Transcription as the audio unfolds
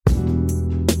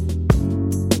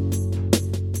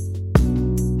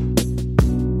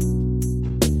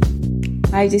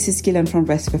Hi, this is Gillian from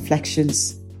Rest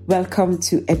Reflections. Welcome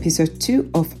to episode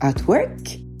 2 of At Work,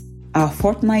 our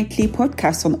fortnightly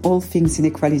podcast on all things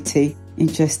inequality,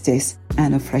 injustice,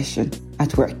 and oppression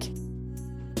at work.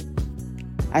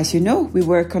 As you know, we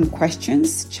work on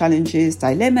questions, challenges,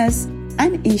 dilemmas,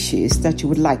 and issues that you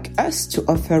would like us to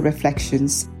offer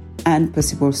reflections and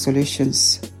possible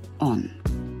solutions on.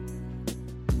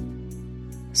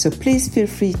 So please feel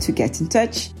free to get in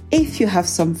touch if you have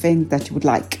something that you would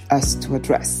like us to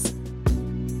address.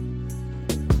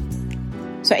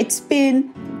 So it's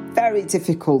been very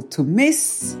difficult to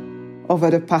miss over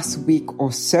the past week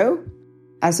or so.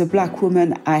 As a Black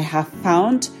woman, I have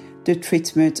found the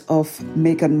treatment of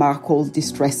Meghan Markle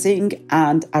distressing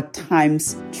and at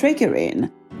times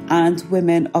triggering, and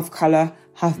women of color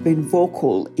have been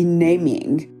vocal in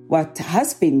naming what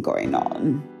has been going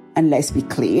on. And let's be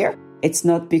clear, it's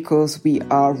not because we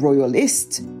are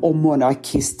royalist or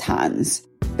monarchistans,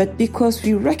 but because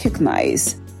we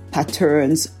recognize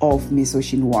patterns of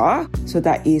misogynoir, so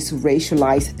that is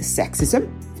racialized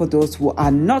sexism, for those who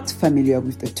are not familiar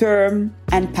with the term,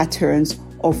 and patterns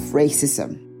of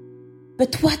racism.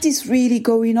 But what is really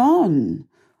going on?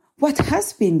 What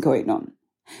has been going on?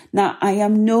 Now, I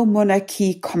am no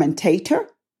monarchy commentator,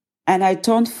 and I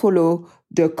don't follow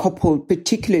the couple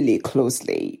particularly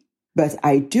closely. But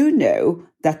I do know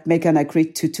that Meghan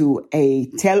agreed to do a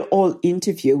tell-all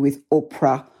interview with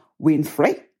Oprah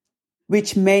Winfrey,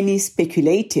 which many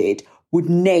speculated would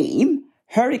name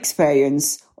her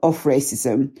experience of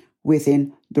racism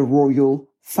within the royal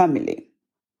family.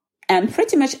 And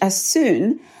pretty much as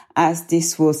soon as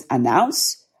this was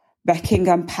announced,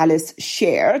 Buckingham Palace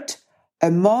shared,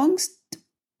 amongst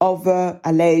other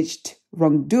alleged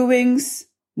wrongdoings,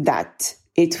 that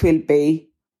it will be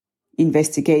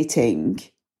investigating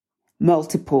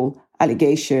multiple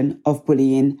allegations of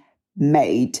bullying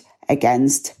made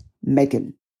against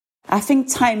Meghan. I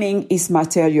think timing is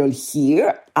material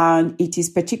here, and it is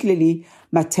particularly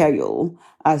material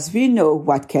as we know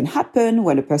what can happen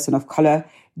when a person of color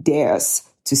dares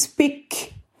to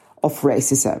speak of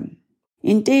racism.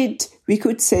 Indeed, we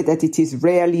could say that it is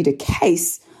rarely the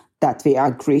case that they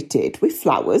are greeted with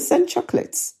flowers and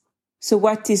chocolates. So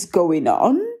what is going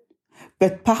on?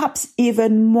 But perhaps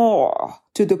even more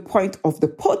to the point of the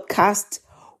podcast,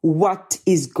 what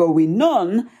is going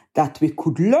on that we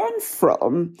could learn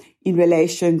from in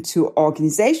relation to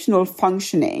organizational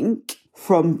functioning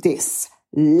from this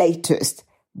latest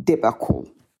debacle.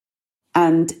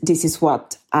 And this is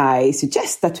what I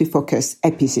suggest that we focus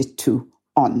episode 2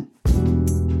 on.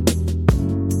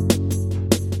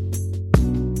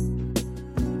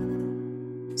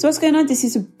 So what's going on? This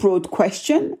is a broad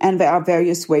question, and there are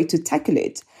various ways to tackle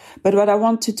it. But what I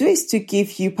want to do is to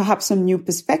give you perhaps some new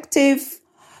perspective,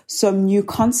 some new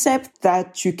concept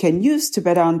that you can use to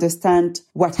better understand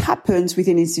what happens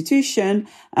within institution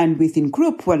and within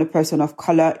group when a person of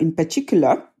color in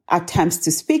particular attempts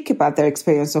to speak about their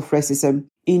experience of racism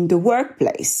in the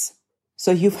workplace. So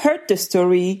you've heard the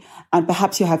story, and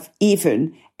perhaps you have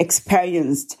even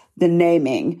experienced the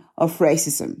naming of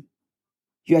racism.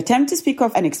 You attempt to speak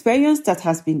of an experience that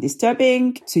has been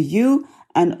disturbing to you,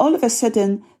 and all of a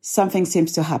sudden, something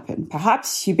seems to happen.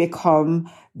 Perhaps you become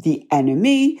the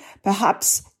enemy.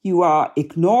 Perhaps you are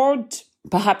ignored.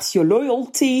 Perhaps your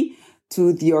loyalty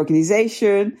to the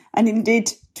organization and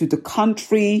indeed to the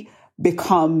country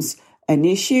becomes an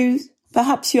issue.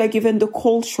 Perhaps you are given the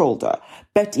cold shoulder.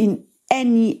 But in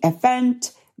any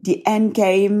event, the end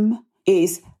game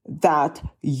is that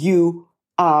you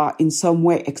are in some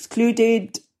way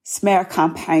excluded. Smear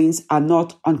campaigns are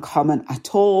not uncommon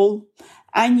at all.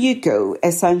 And you go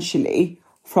essentially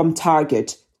from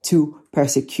target to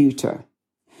persecutor.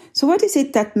 So what is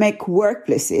it that make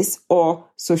workplaces or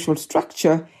social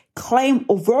structure claim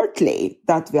overtly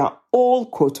that they are all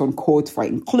quote unquote for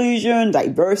inclusion,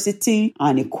 diversity,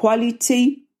 and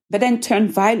equality, but then turn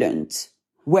violent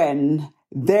when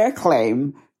their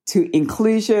claim to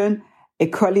inclusion,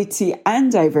 equality,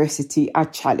 and diversity are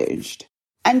challenged,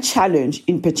 and challenged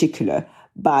in particular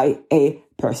by a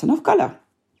person of color?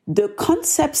 The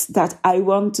concepts that I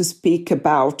want to speak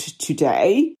about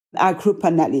today are group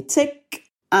analytic,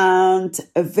 and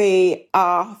they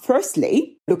are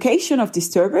firstly location of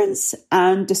disturbance,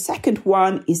 and the second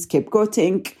one is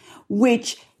scapegoating,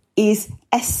 which is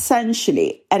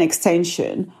essentially an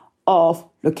extension of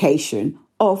location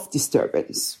of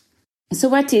disturbance. So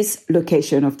what is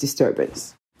location of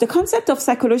disturbance? The concept of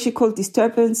psychological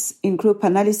disturbance in group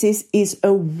analysis is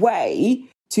a way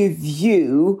to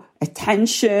view a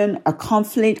tension, a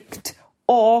conflict,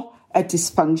 or a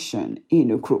dysfunction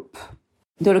in a group.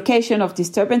 The location of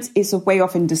disturbance is a way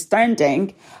of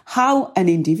understanding how an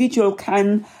individual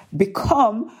can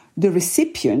become the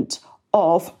recipient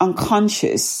of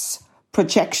unconscious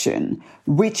projection,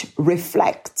 which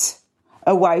reflects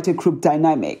a wider group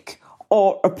dynamic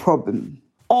or a problem.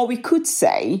 Or we could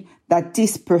say that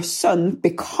this person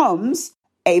becomes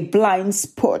a blind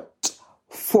spot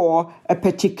for a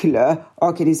particular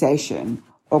organization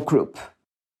or group.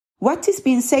 What is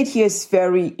being said here is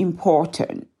very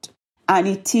important, and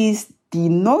it is the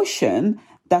notion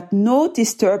that no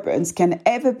disturbance can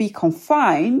ever be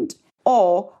confined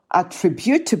or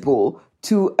attributable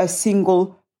to a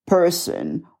single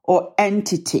person or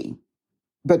entity,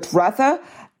 but rather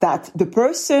that the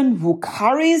person who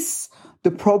carries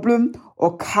the problem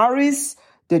or carries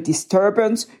the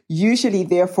disturbance, usually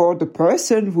therefore the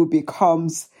person who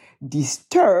becomes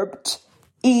disturbed,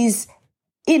 is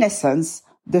in essence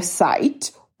the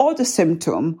site or the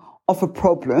symptom of a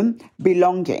problem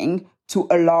belonging to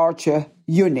a larger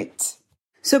unit.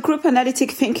 So group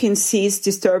analytic thinking sees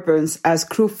disturbance as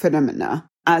group phenomena,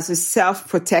 as a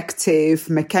self-protective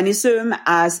mechanism,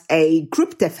 as a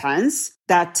group defense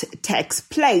that takes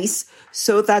place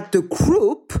so that the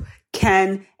group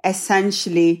can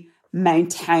essentially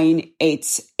maintain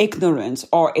its ignorance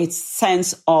or its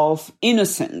sense of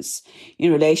innocence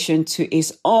in relation to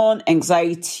its own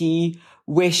anxiety,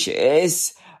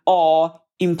 wishes, or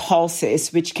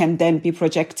impulses, which can then be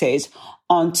projected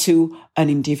onto an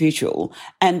individual.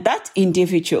 And that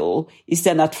individual is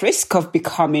then at risk of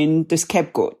becoming the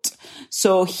scapegoat.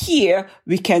 So here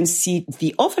we can see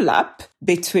the overlap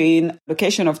between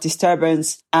location of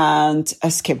disturbance and a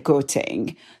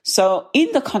scapegoating. So in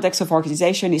the context of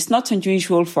organization, it's not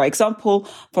unusual, for example,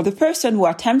 for the person who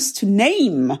attempts to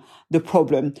name the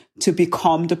problem to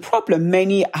become the problem.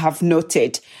 Many have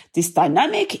noted this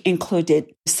dynamic,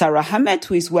 included Sarah Hammett,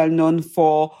 who is well known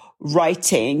for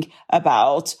writing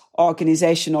about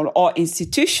organizational or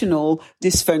institutional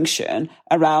dysfunction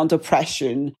around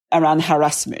oppression, around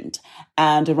harassment,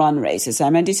 and around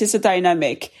racism. And this is a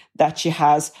dynamic that she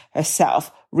has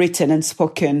herself written and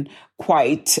spoken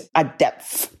quite at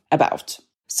depth about.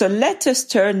 So let us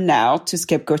turn now to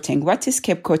scapegoating. What is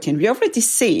scapegoating? We've already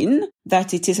seen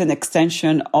that it is an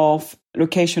extension of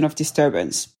location of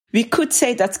disturbance. We could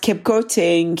say that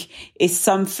scapegoating is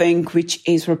something which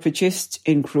is reproduced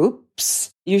in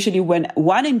groups, usually when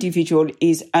one individual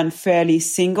is unfairly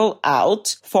singled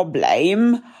out for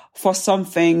blame for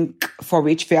something for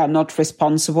which they are not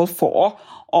responsible for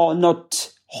or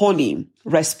not wholly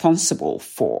responsible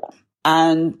for.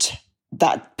 And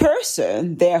that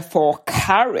person therefore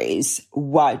carries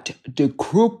what the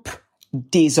group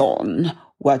disown,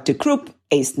 what the group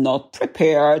is not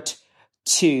prepared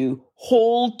to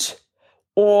hold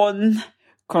on,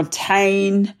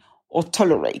 contain, or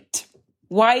tolerate.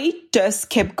 Why does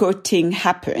scapegoating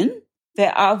happen?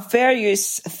 There are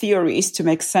various theories to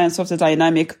make sense of the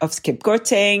dynamic of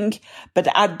scapegoating, but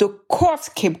at the core of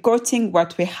scapegoating,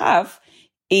 what we have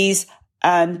is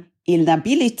an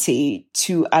inability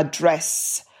to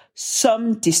address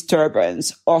some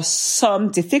disturbance or some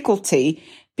difficulty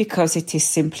because it is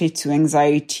simply too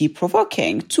anxiety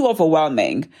provoking, too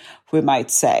overwhelming, we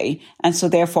might say. And so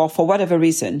therefore, for whatever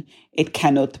reason, it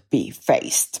cannot be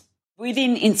faced.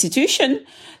 Within institution,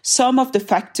 some of the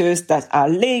factors that are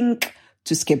linked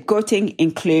to scapegoating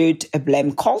include a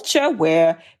blame culture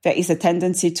where there is a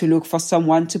tendency to look for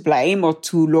someone to blame or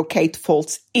to locate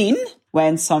faults in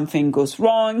when something goes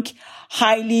wrong,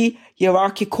 highly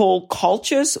hierarchical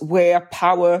cultures where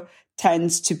power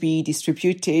tends to be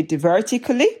distributed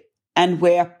vertically and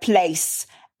where place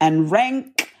and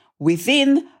rank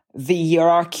within the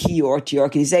hierarchy or the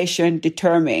organization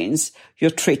determines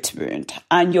your treatment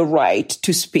and your right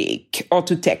to speak or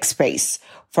to take space,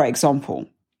 for example.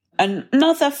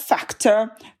 Another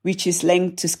factor which is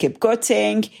linked to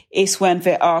scapegoating is when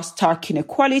there are stark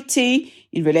inequality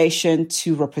in relation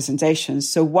to representation.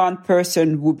 So one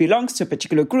person who belongs to a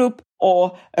particular group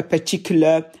or a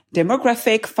particular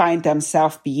demographic find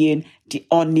themselves being the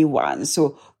only one.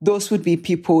 So those would be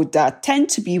people that tend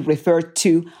to be referred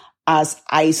to as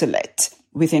isolate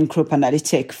within group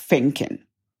analytic thinking.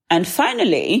 And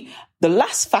finally, the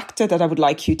last factor that I would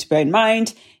like you to bear in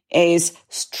mind is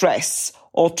stress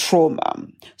or trauma.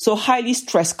 So highly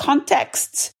stressed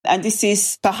contexts, and this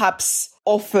is perhaps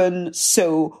often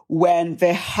so when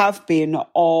there have been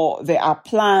or there are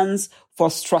plans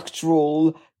for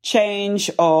structural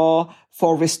change or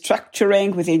for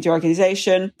restructuring within the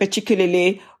organization,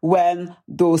 particularly when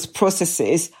those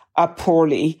processes are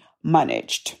poorly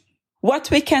managed. What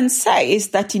we can say is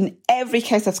that in every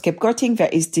case of scapegoating, there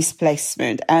is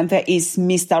displacement and there is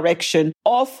misdirection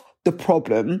of the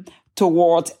problem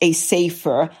towards a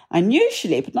safer and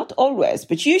usually, but not always,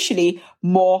 but usually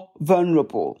more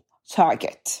vulnerable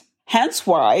target. Hence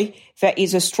why there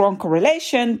is a strong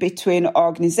correlation between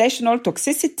organizational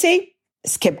toxicity,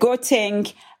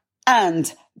 scapegoating,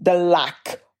 and the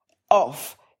lack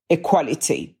of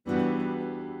equality.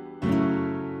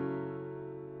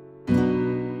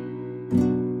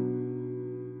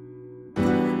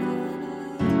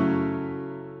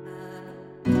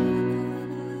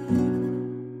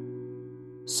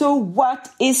 So what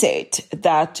is it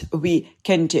that we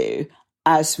can do?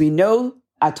 As we know,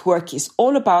 at work is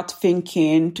all about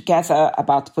thinking together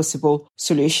about possible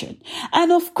solution.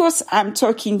 And of course, I'm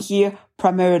talking here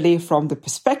primarily from the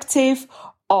perspective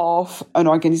of an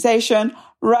organization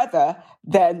rather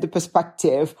than the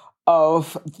perspective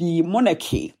of the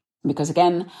monarchy. Because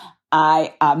again,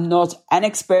 I am not an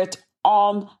expert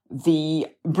on the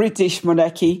British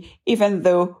monarchy, even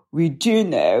though we do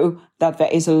know that there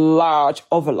is a large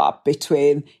overlap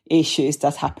between issues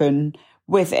that happen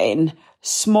within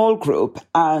small group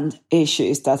and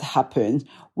issues that happen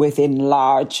within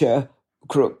larger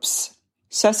groups.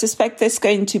 So I suspect there's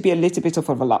going to be a little bit of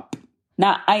overlap.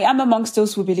 Now, I am amongst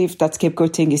those who believe that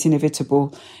scapegoating is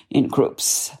inevitable in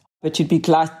groups, but you'd be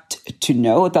glad to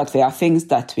know that there are things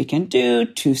that we can do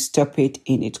to stop it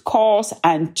in its course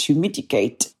and to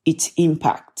mitigate its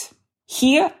impact.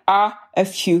 Here are a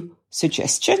few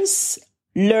suggestions.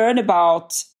 Learn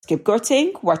about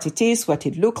scapegoating, what it is, what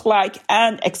it looks like,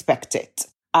 and expect it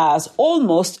as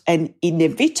almost an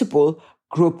inevitable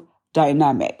group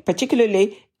dynamic,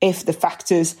 particularly if the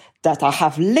factors that I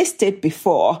have listed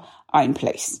before are in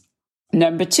place.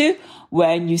 Number 2,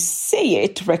 when you see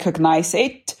it, recognize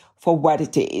it for what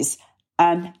it is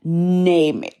and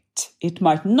name it. It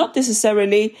might not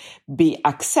necessarily be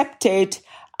accepted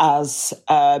as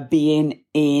being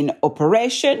in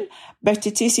operation, but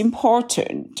it is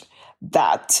important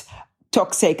that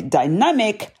toxic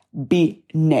dynamic be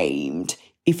named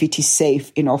if it is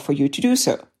safe enough for you to do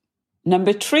so.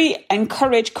 Number 3,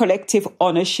 encourage collective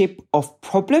ownership of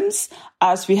problems.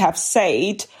 As we have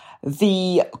said,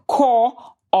 the core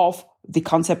of the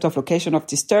concept of location of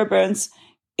disturbance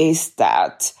is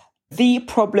that the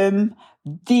problem,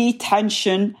 the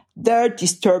tension, the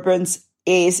disturbance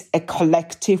is a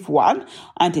collective one,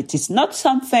 and it is not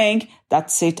something that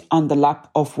sits on the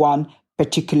lap of one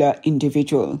particular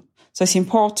individual. So it's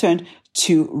important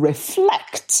to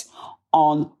reflect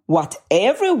on what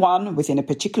everyone within a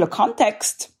particular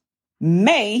context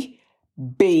may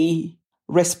be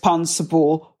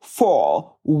responsible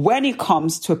for when it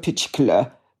comes to a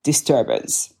particular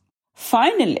disturbance.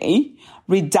 Finally,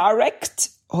 redirect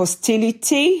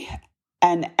hostility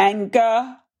and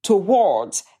anger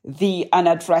towards the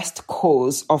unaddressed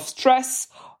cause of stress,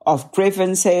 of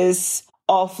grievances,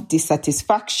 of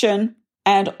dissatisfaction,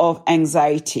 and of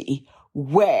anxiety,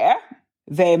 where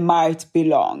they might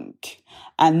belong.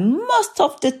 And most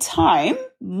of the time,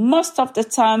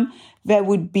 they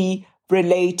would be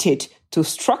related to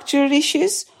structural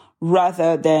issues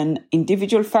rather than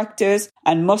individual factors.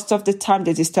 And most of the time,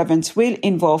 the disturbance will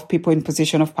involve people in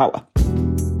position of power.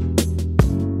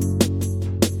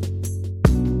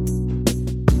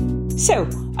 So,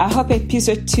 I hope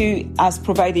episode 2 has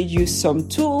provided you some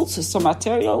tools, some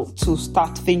material to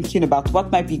start thinking about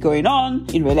what might be going on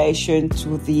in relation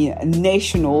to the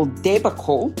national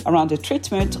debacle around the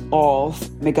treatment of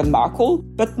Meghan Markle.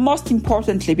 But most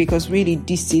importantly, because really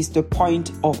this is the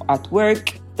point of At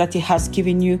Work, that it has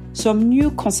given you some new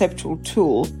conceptual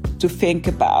tool to think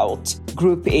about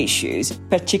group issues,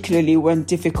 particularly when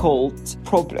difficult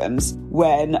problems,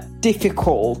 when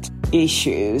difficult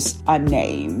issues are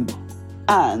named,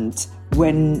 and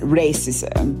when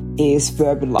racism is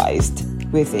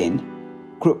verbalized within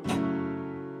group.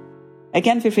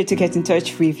 Again, feel free to get in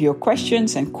touch with your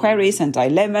questions and queries and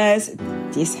dilemmas.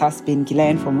 This has been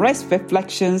Ghislaine from Rest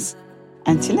Reflections.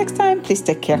 Until next time, please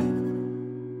take care.